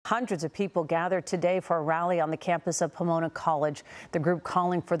Hundreds of people gathered today for a rally on the campus of Pomona College, the group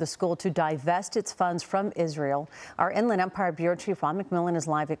calling for the school to divest its funds from Israel. Our Inland Empire Bureau Chief Rob McMillan is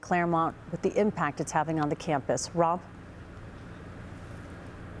live at Claremont with the impact it's having on the campus. Rob?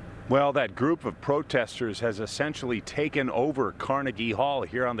 Well, that group of protesters has essentially taken over Carnegie Hall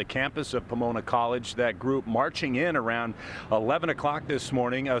here on the campus of Pomona College. That group marching in around 11 o'clock this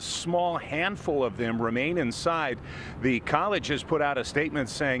morning. A small handful of them remain inside. The college has put out a statement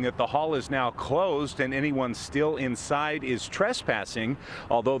saying that the hall is now closed and anyone still inside is trespassing,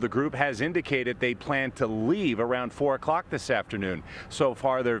 although the group has indicated they plan to leave around 4 o'clock this afternoon. So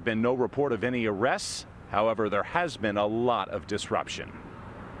far, there have been no report of any arrests. However, there has been a lot of disruption.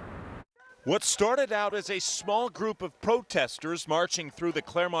 What started out as a small group of protesters marching through the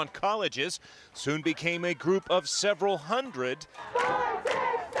Claremont colleges soon became a group of several hundred. 4, 6,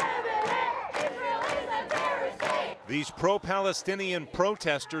 7, 8. Israel is a terrorist state. These pro-Palestinian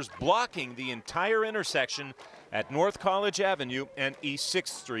protesters blocking the entire intersection at North College Avenue and East 6th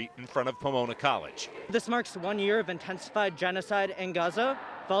Street in front of Pomona College. This marks 1 year of intensified genocide in Gaza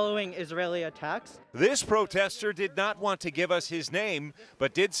following Israeli attacks. This protester did not want to give us his name,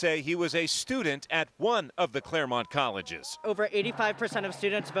 but did say he was a student at one of the Claremont colleges. Over 85% of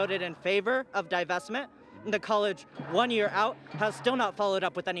students voted in favor of divestment. The college, 1 year out, has still not followed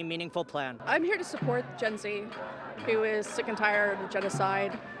up with any meaningful plan. I'm here to support Gen Z, who is sick and tired of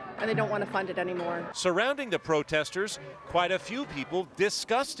genocide, and they don't want to fund it anymore. Surrounding the protesters, quite a few people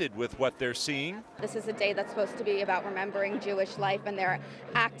disgusted with what they're seeing. This is a day that's supposed to be about remembering Jewish life, and they're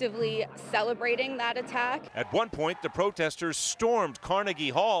actively celebrating that attack. At one point, the protesters stormed Carnegie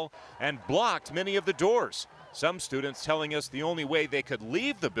Hall and blocked many of the doors. Some students telling us the only way they could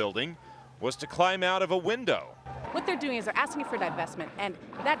leave the building was to climb out of a window. What they're doing is they're asking for divestment, and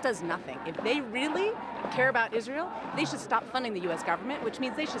that does nothing. If they really care about Israel, they should stop funding the U.S. government, which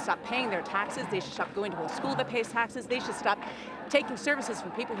means they should stop paying their taxes, they should stop going to a school that pays taxes, they should stop taking services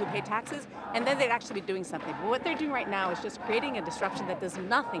from people who pay taxes, and then they'd actually be doing something. But what they're doing right now is just creating a disruption that does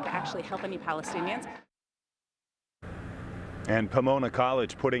nothing to actually help any Palestinians. And Pomona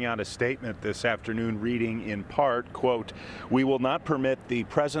College putting out a statement this afternoon reading in part, quote, "We will not permit the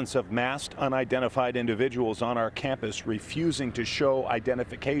presence of masked unidentified individuals on our campus refusing to show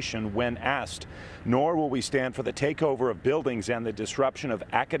identification when asked, nor will we stand for the takeover of buildings and the disruption of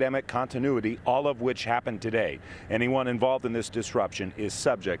academic continuity, all of which happened today. Anyone involved in this disruption is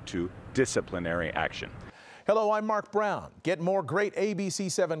subject to disciplinary action." Hello, I'm Mark Brown. Get more great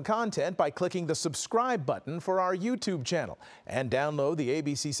ABC7 content by clicking the subscribe button for our YouTube channel and download the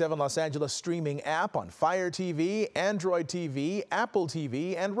ABC7 Los Angeles streaming app on Fire TV, Android TV, Apple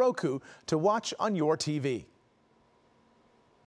TV, and Roku to watch on your TV.